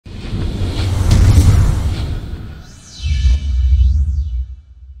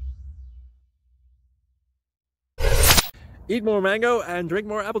Eat more mango and drink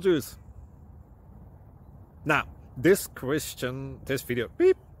more apple juice. Now, this video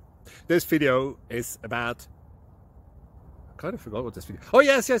is about... I kind of forgot what this video... Oh,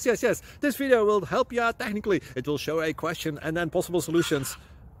 yes. This video will help you out technically. It will show a question and then possible solutions.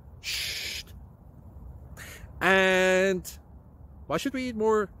 Shh. And why should we eat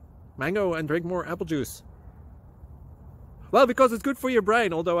more mango and drink more apple juice? Well, because it's good for your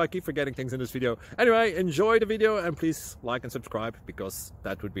brain, although I keep forgetting things in this video. Anyway, enjoy the video and please like and subscribe, because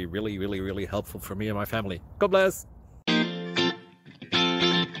that would be really helpful for me and my family. God bless!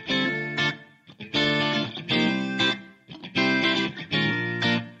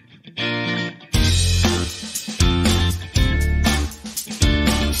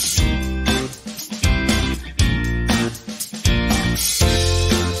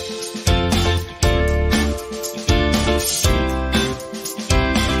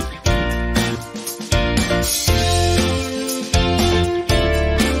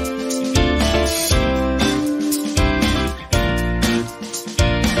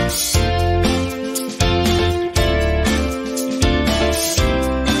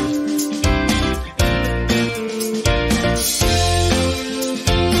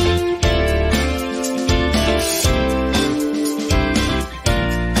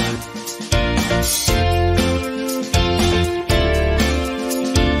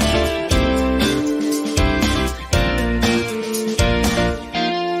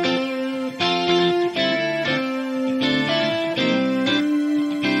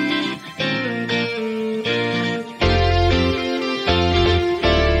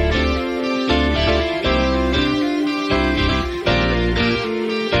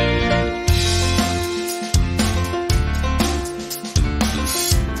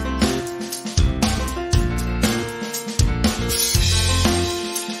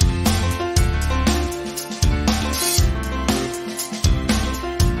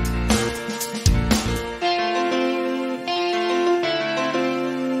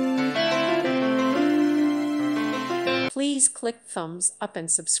 Please click thumbs up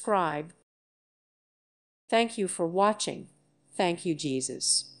and subscribe. Thank you for watching. Thank you,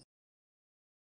 Jesus.